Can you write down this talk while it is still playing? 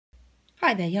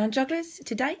Hi there yarn jugglers,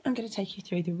 today I'm going to take you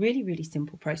through the really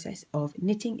simple process of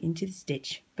knitting into the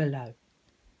stitch below.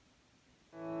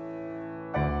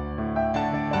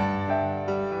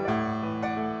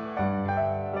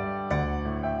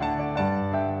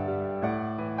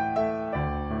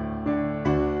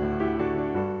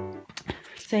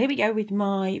 So here we go with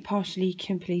my partially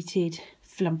completed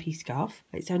flumpy scarf.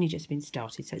 It's only just been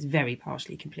started, so it's very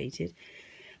partially completed.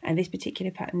 And this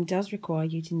particular pattern does require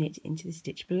you to knit into the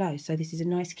stitch below. So this is a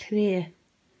nice clear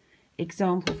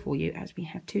example for you as we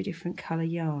have two different colour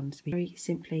yarns. We very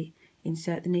simply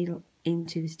insert the needle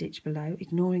into the stitch below,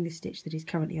 ignoring the stitch that is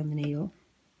currently on the needle,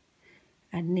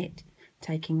 and knit,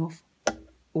 taking off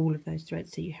all of those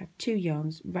threads, so you have two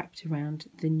yarns wrapped around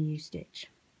the new stitch.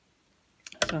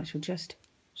 So I shall just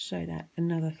show that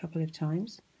another couple of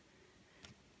times.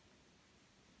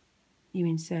 You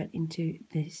insert into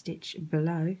the stitch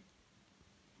below,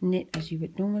 knit as you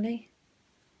would normally,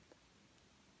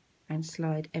 and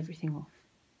slide everything off.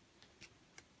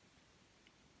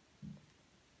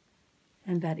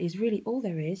 And that is really all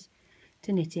there is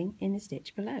to knitting in the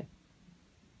stitch below.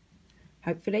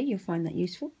 Hopefully you'll find that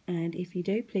useful, and if you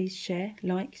do, please share,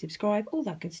 like, subscribe, all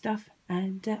that good stuff,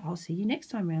 and I'll see you next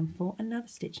time round for another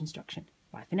stitch instruction.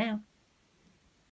 Bye for now.